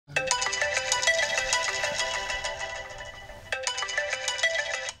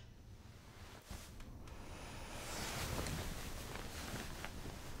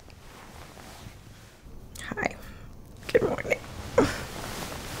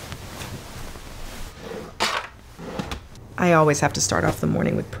I always have to start off the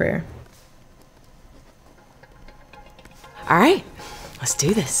morning with prayer. All right, let's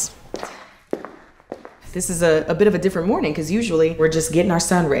do this. This is a bit of a different morning because usually we're just getting our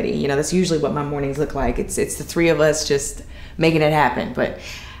son ready. You know, that's usually what my mornings look like. It's the three of us just making it happen. But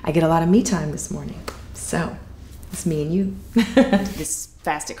I get a lot of me time this morning. So it's me and you. This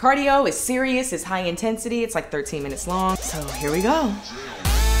fasted cardio is serious, it's high intensity. It's like 13 minutes long. So here we go.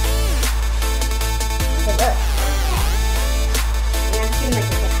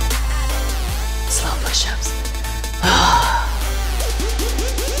 Slow push-ups.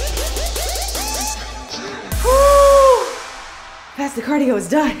 Fasted cardio is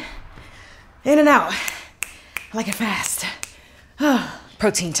done. In and out. I like it fast.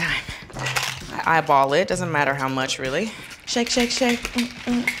 Protein time. I eyeball it, doesn't matter how much really. Shake, shake, shake.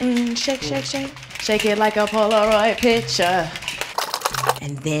 Shake, shake, shake. Shake it like a Polaroid picture.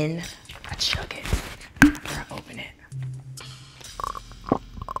 And then I chug it after I open it.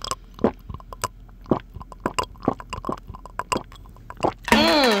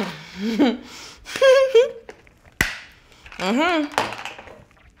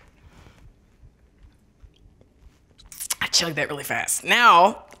 I chugged that really fast.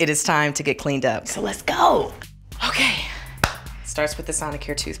 Now it is time to get cleaned up. So let's go. Okay. Starts with the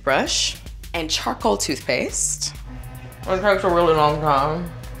Sonicare toothbrush and charcoal toothpaste. It takes a really long time.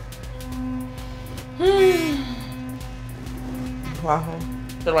 Wow.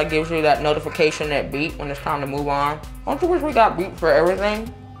 It like gives you that notification, that beep when it's time to move on. Don't you wish we got beeps for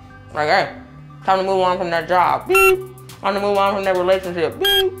everything? Like, hey, time to move on from that job. Beep. Time to move on from that relationship.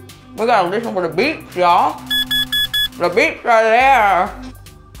 Beep. We gotta listen for the beeps, y'all. The beeps are there.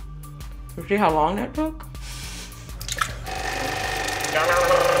 You see how long that took?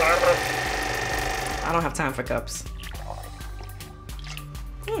 I don't have time for cups.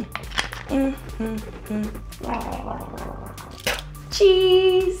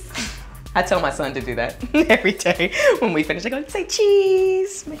 Cheese. I tell my son to do that every day. When we finish, I go, say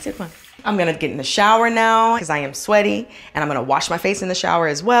cheese. Makes it fun. I'm gonna get in the shower now because I am sweaty, and I'm gonna wash my face in the shower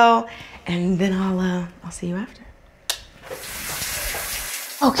as well, and then I'll see you after.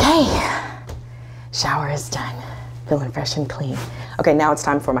 Okay, shower is done. Feeling fresh and clean. Okay, now it's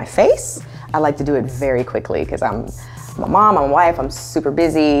time for my face. I like to do it very quickly because I'm a mom, I'm a wife, I'm super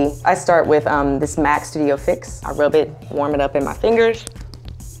busy. I start with this MAC Studio Fix. I rub it, warm it up in my fingers.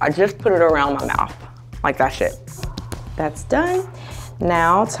 I just put it around my mouth, like that shit. That's done.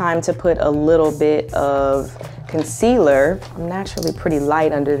 Now, time to put a little bit of concealer. I'm naturally pretty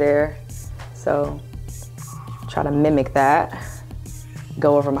light under there, so try to mimic that.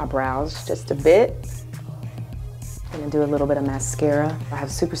 Go over my brows just a bit. I'm gonna do a little bit of mascara. I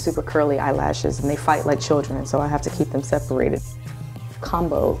have super, super curly eyelashes and they fight like children, so I have to keep them separated.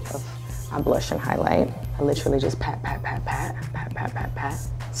 Combo of my blush and highlight. I literally just pat, pat, pat, pat, pat, pat, pat, pat.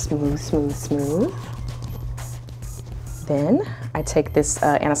 Smooth, smooth, smooth. Then I take this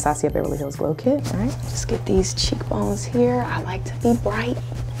Anastasia Beverly Hills Glow Kit, right? Just get these cheekbones here. I like to be bright,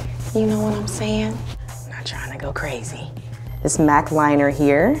 you know what I'm saying? I'm not trying to go crazy. This MAC liner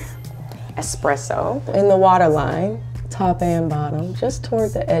here. Espresso in the waterline, top and bottom, just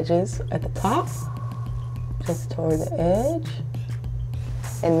toward the edges at the top, just toward the edge,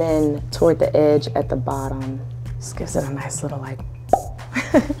 and then toward the edge at the bottom. Just gives it a nice little like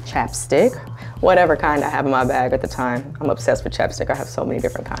chapstick, whatever kind I have in my bag at the time. I'm obsessed with chapstick. I have so many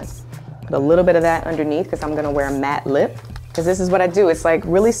different kinds. Put a little bit of that underneath because I'm gonna wear a matte lip, because this is what I do. It's like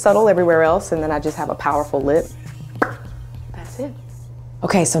really subtle everywhere else, and then I just have a powerful lip. That's it.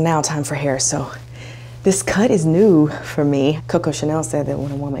 Okay, so now time for hair. So this cut is new for me. Coco Chanel said that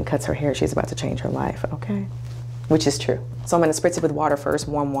when a woman cuts her hair, she's about to change her life, okay? Which is true. So I'm gonna spritz it with water first.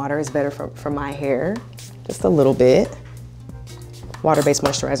 Warm water is better for my hair. Just a little bit. Water-based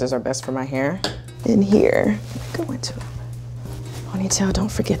moisturizers are best for my hair. Then here, go into ponytail,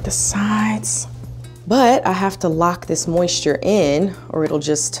 don't forget the sides. But I have to lock this moisture in or it'll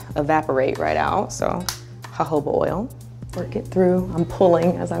just evaporate right out. So jojoba oil. Work it through. I'm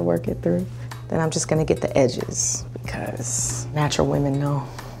pulling as I work it through. Then I'm just gonna get the edges because natural women know.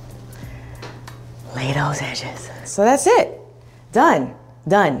 Lay those edges. So that's it. Done.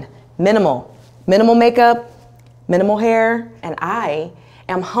 Done. Minimal. Minimal makeup, minimal hair, and I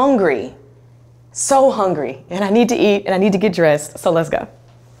am hungry. So hungry. And I need to eat and I need to get dressed. So let's go.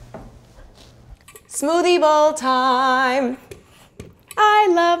 Smoothie bowl time. I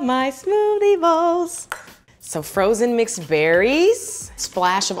love my smoothie bowls. So frozen mixed berries,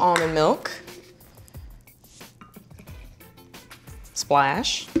 splash of almond milk,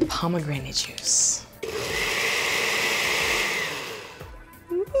 splash, pomegranate juice.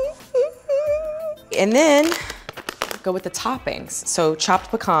 And then go with the toppings. So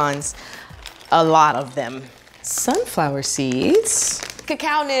chopped pecans, a lot of them. Sunflower seeds,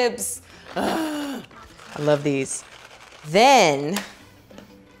 cacao nibs. I love these. Then,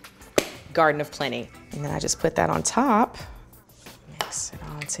 Garden of Plenty. And then I just put that on top. Mix it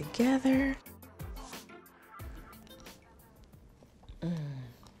all together.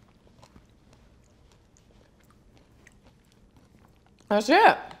 That's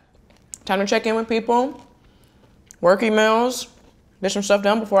it. Time to check in with people, work emails, get some stuff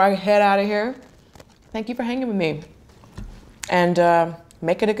done before I head out of here. Thank you for hanging with me. And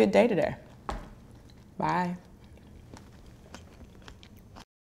make it a good day today. Bye.